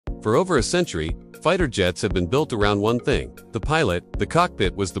For over a century, fighter jets have been built around one thing: the pilot. The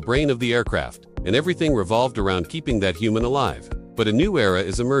cockpit was the brain of the aircraft, and everything revolved around keeping that human alive. But a new era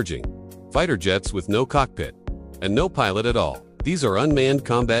is emerging: fighter jets with no cockpit and no pilot at all. These are unmanned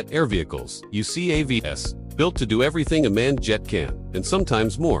combat air vehicles, UCAVs, built to do everything a manned jet can, and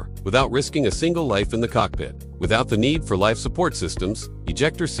sometimes more, without risking a single life in the cockpit, without the need for life support systems,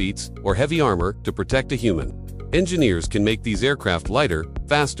 ejector seats, or heavy armor to protect a human. Engineers can make these aircraft lighter,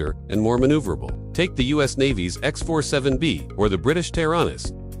 faster, and more maneuverable. Take the US Navy's X-47B or the British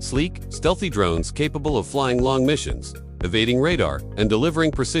Taranis, sleek, stealthy drones capable of flying long missions, evading radar, and delivering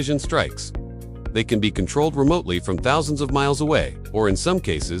precision strikes. They can be controlled remotely from thousands of miles away, or in some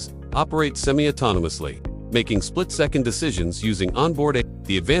cases, operate semi-autonomously, making split-second decisions using onboard AI.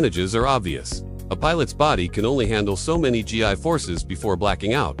 The advantages are obvious. A pilot's body can only handle so many GI forces before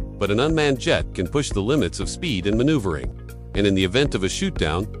blacking out, but an unmanned jet can push the limits of speed and maneuvering. And in the event of a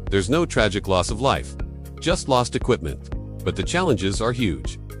shoot-down, there's no tragic loss of life, just lost equipment. But the challenges are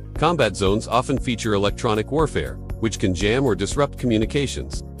huge. Combat zones often feature electronic warfare, which can jam or disrupt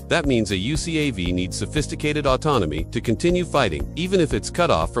communications. That means a UCAV needs sophisticated autonomy to continue fighting, even if it's cut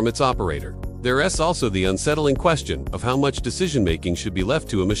off from its operator. There's also the unsettling question of how much decision-making should be left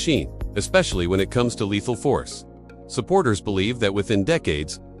to a machine, especially when it comes to lethal force. Supporters believe that within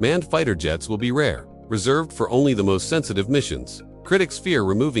decades, manned fighter jets will be rare, reserved for only the most sensitive missions. Critics fear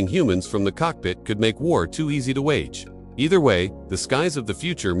removing humans from the cockpit could make war too easy to wage. Either way, the skies of the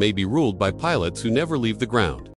future may be ruled by pilots who never leave the ground.